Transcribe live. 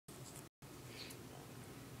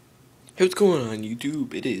Hey, what's going on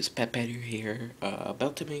YouTube? It is Pat here,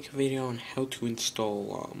 about to make a video on how to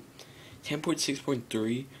install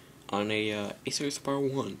 10.6.3 on a Acer Aspire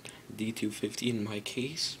 1 D250 in my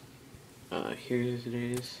case. Here it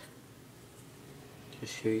is.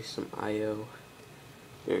 Just show you some I/O.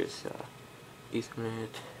 There's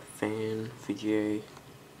Ethernet, fan, VGA,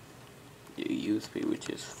 USB, which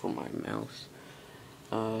is for my mouse,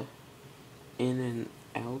 in and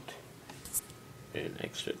out, and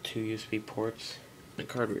extra 2 USB ports, and a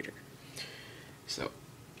card reader. So,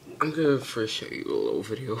 I'm gonna first show you a little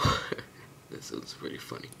video. This sounds pretty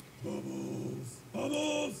funny. Bubbles!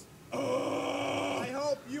 Bubbles! I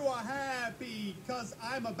hope you are happy, cause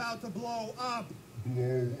I'm about to blow up.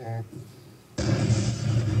 Blow up.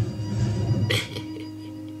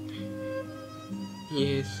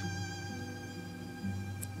 Yes.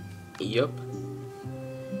 Yup.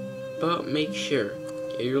 But make sure,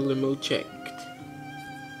 get your limo checked.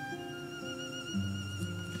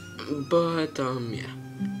 But, yeah.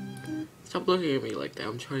 Stop looking at me like that,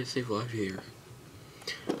 I'm trying to save life here.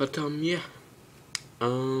 But, yeah.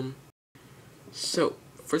 So,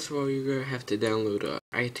 first of all, you're gonna have to download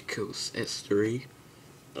iATKOS S3.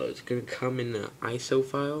 It's gonna come in an ISO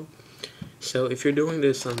file. So, if you're doing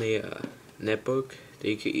this on a Netbook,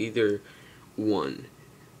 then you can either, one,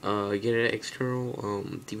 get an external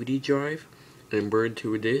DVD drive and burn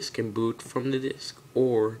to a disk and boot from the disk,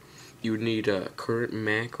 or you need a current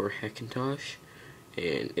Mac or Hackintosh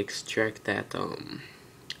and extract that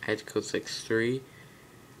iATKOS X3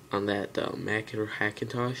 on that Mac or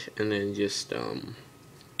Hackintosh, and then just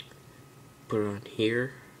put it on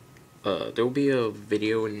here. There will be a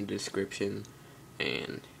video in the description,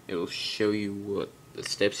 and it will show you what the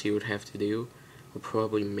steps you would have to do. I'll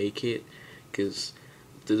probably make it, because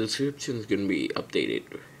the description is going to be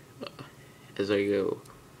updated as I go.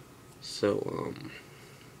 So,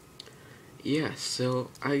 yeah, so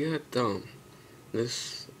I got,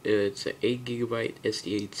 this, it's an 8GB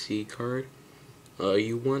SDHC card.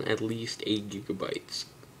 You want at least 8GB.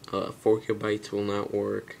 4GB will not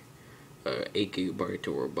work. 8GB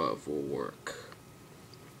or above will work.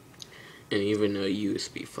 And even a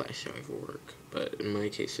USB flash drive will work. But in my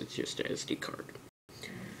case, it's just an SD card.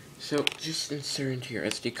 So, just insert into your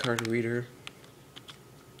SD card reader.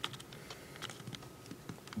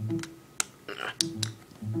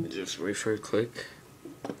 Just wait for a click.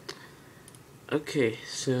 Okay,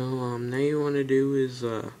 so now you want to do is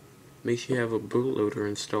make sure you have a bootloader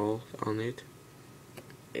installed on it.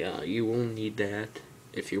 You won't need that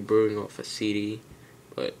if you're booting off a CD,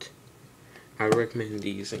 but I recommend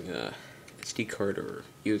using a SD card or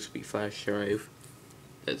USB flash drive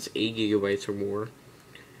that's 8GB or more,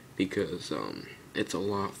 because it's a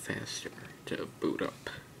lot faster to boot up.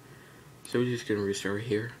 So we're just gonna restart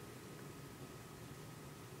here.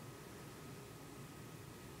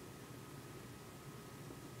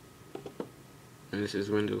 And this is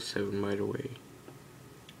Windows 7, by the way.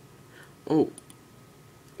 Oh,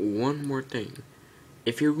 one more thing.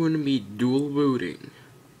 If you're going to be dual booting,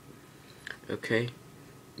 okay,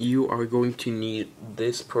 you are going to need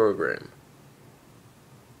this program.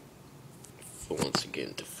 For once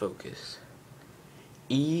again to focus.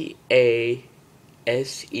 iATKOS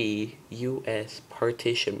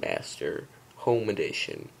Partition Master Home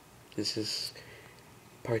Edition. This is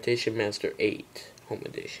Partition Master 8 Home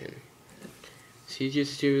Edition. So you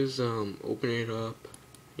just do is open it up.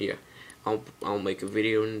 Yeah, I'll make a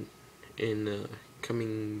video in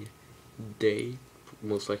coming day,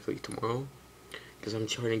 most likely tomorrow, because I'm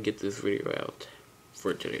trying to get this video out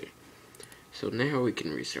for today. So now we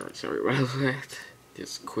can restart. Sorry about that.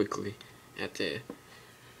 Just quickly had to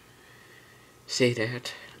say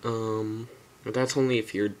that. That's only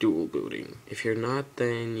if you're dual booting. If you're not,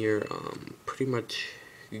 then you're pretty much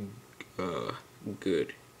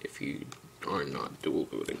good if you are not dual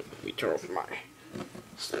booting. Let me turn off my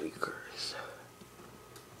speakers.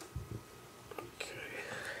 Okay.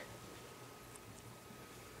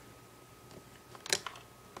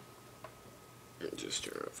 Just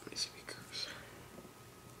turn off my speakers.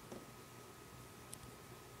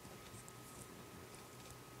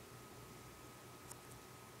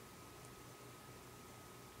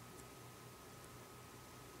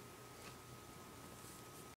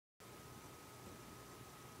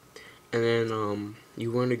 And then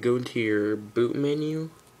you want to go into your boot menu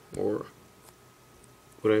or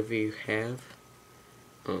whatever you have.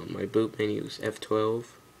 My boot menu is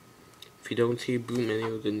F12. If you don't see a boot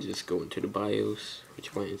menu, then just go into the BIOS,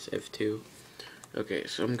 which mine is F2. Okay,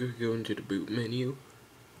 so I'm going to go into the boot menu,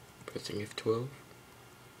 pressing F12.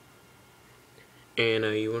 And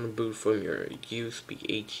you want to boot from your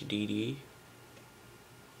USB HDD.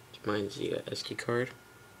 mine's the SD card.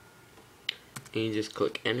 And you just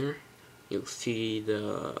click enter. You'll see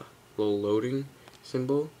the little loading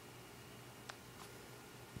symbol.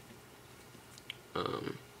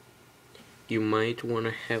 You might want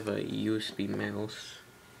to have a USB mouse,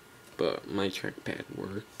 but my trackpad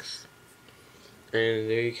works. And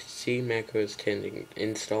there you can see macOS 10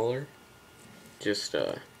 installer. Just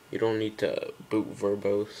you don't need to boot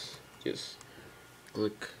verbose. Just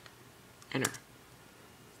click enter.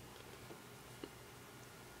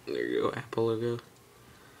 There you go, Apple logo.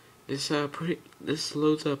 This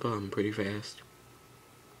loads up pretty fast.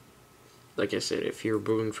 Like I said, if you're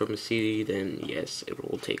booting from a CD, then yes, it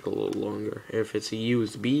will take a little longer. If it's a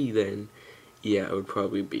USB, then yeah, it would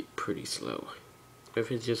probably be pretty slow. If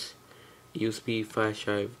it's just USB flash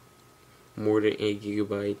drive more than 8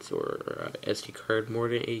 gigabytes or SD card more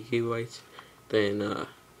than 8 gigabytes, then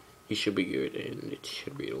you should be good, and it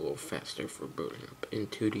should be a little faster for booting up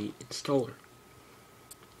into the installer.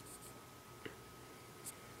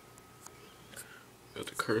 Go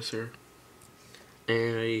to cursor,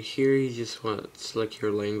 and here you just want to select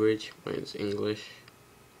your language. Mine's English.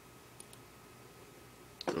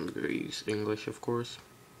 I'm going to use English, of course.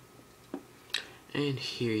 And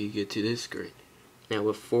here you get to this screen. Now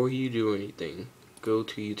before you do anything, go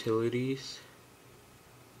to utilities,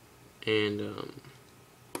 and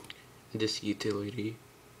this utility,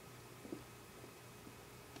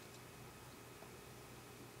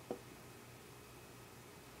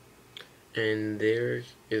 and there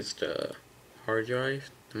is the hard drive,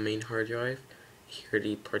 the main hard drive. Here are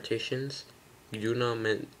the partitions. You do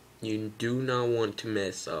not want to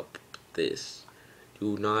mess up this.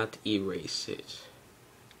 Do not erase it.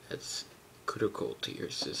 That's critical to your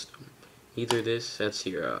system. Either this, that's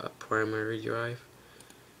your primary drive,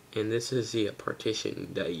 and this is the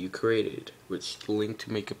partition that you created, which the link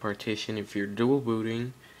to make a partition if you're dual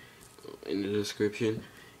booting in the description.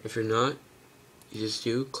 If you're not, you just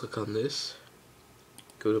click on this,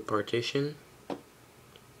 go to partition,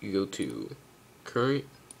 you go to current,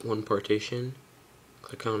 one partition,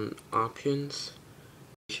 click on options,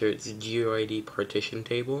 make sure it's GUID partition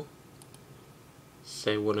table,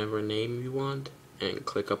 say whatever name you want, and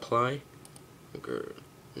click apply.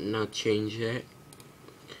 Not change that.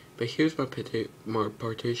 But here's my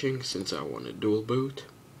partition since I want to dual boot.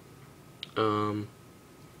 I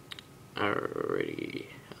already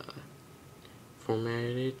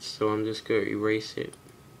formatted it, so I'm just going to erase it.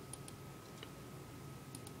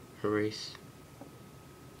 Erase.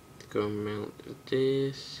 Go mount the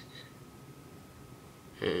disk,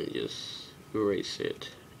 and just erase it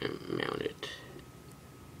and mount it.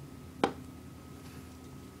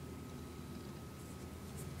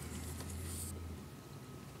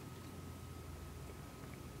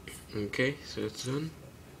 Okay, so it's done.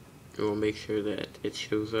 And we'll make sure that it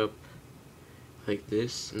shows up like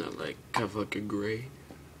this, not like kind of like a gray.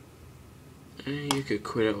 And you could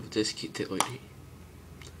quit out of disk utility.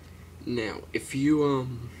 Now, if you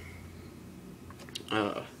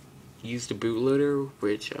use the bootloader,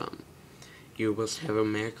 which you must have a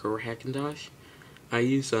Mac or Hackintosh, I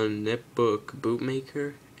use a Netbook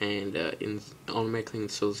bootmaker, and automatically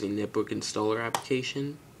installs the Netbook installer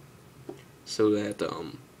application, so that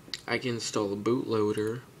I can install a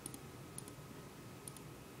bootloader.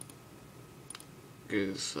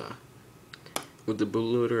 Because with the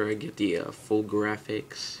bootloader I get the full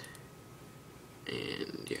graphics,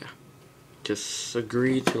 and yeah, just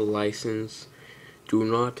agree to the license. Do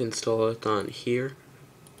not install it on here,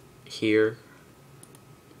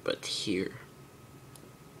 but here.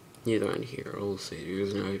 Neither on here. I'll say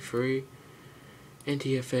there's no free.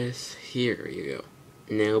 NTFS, here you go.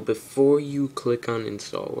 Now before you click on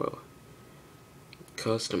install, well,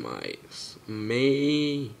 customize.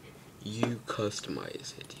 May you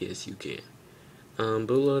customize it? Yes, you can.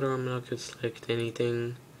 Bootloader, I'm not gonna select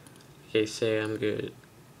anything. Okay, say I'm gonna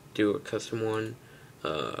do a custom one.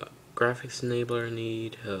 Graphics enabler I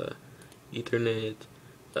need, Ethernet,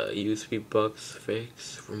 USB bugs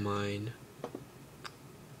fix for mine.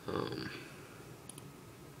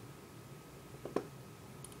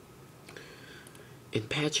 In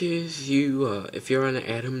patches, if you're on an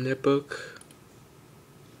Atom netbook,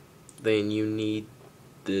 then you need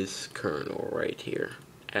this kernel right here,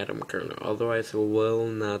 Atom kernel. Otherwise, it will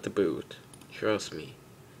not boot. Trust me.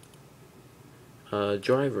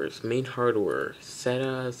 Drivers, main hardware,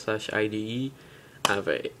 SATA/IDE. I have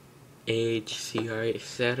a AHCI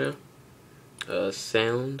SATA.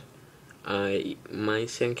 Sound. My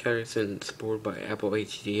sound card isn't supported by Apple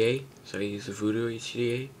HDA, so I use Voodoo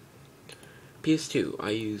HDA. PS2, I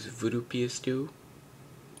use Voodoo PS2.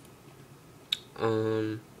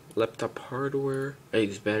 laptop hardware, I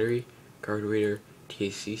use battery, card reader,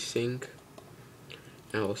 TAC sync,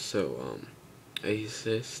 and also I use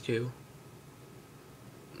this too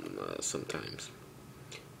sometimes.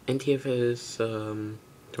 NTFS, don't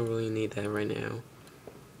really need that right now.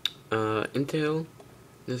 Intel,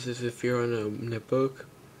 this is if you're on a netbook,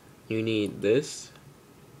 you need this,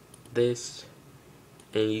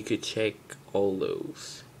 and you could check all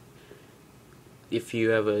those. If you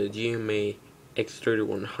have a GMA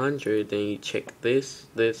X3100, then you check this,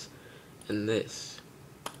 and this.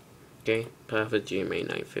 Okay, but I have a GMA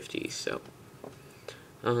 950, so.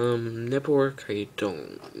 Network, I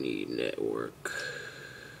don't need network.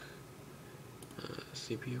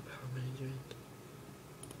 CPU power management.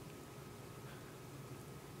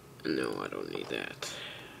 No, I don't need that.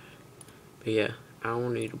 But yeah, I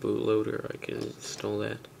don't need a bootloader. I can install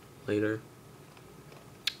that later.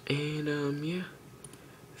 And yeah,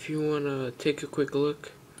 if you wanna take a quick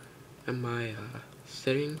look at my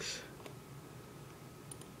settings,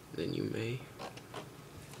 then you may.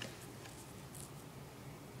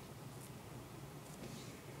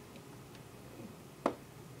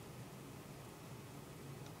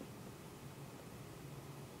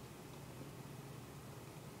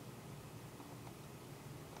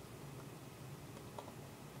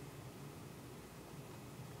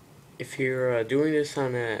 If you're doing this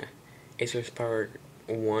on a Acer Power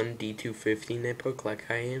 1 D250 netbook like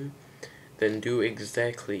I am, then do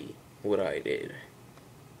exactly what I did,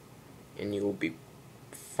 and you will be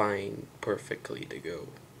fine, perfectly to go.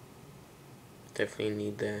 Definitely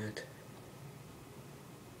need that.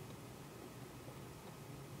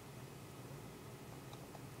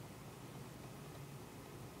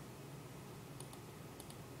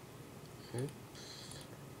 Oops.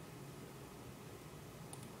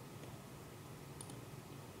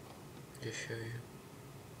 Just show you.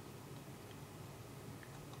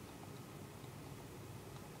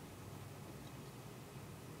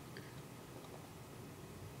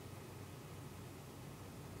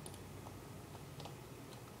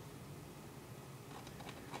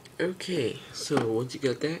 Okay, so once you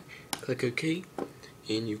got that, click OK,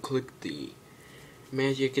 and you click the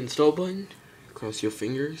magic install button, cross your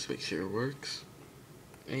fingers, make sure it works,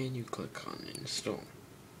 and you click on install.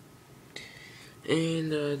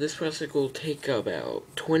 And this process will take about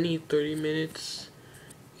 20-30 minutes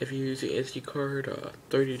if you use the SD card,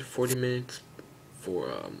 30 to 40 minutes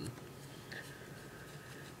for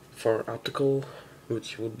optical,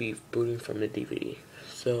 which would be booting from the DVD.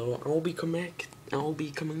 So I will be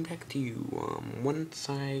coming back to you once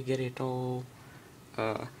I get it all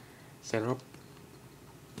set up.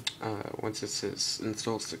 Once it says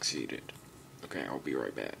install succeeded. Okay, I'll be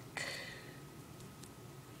right back.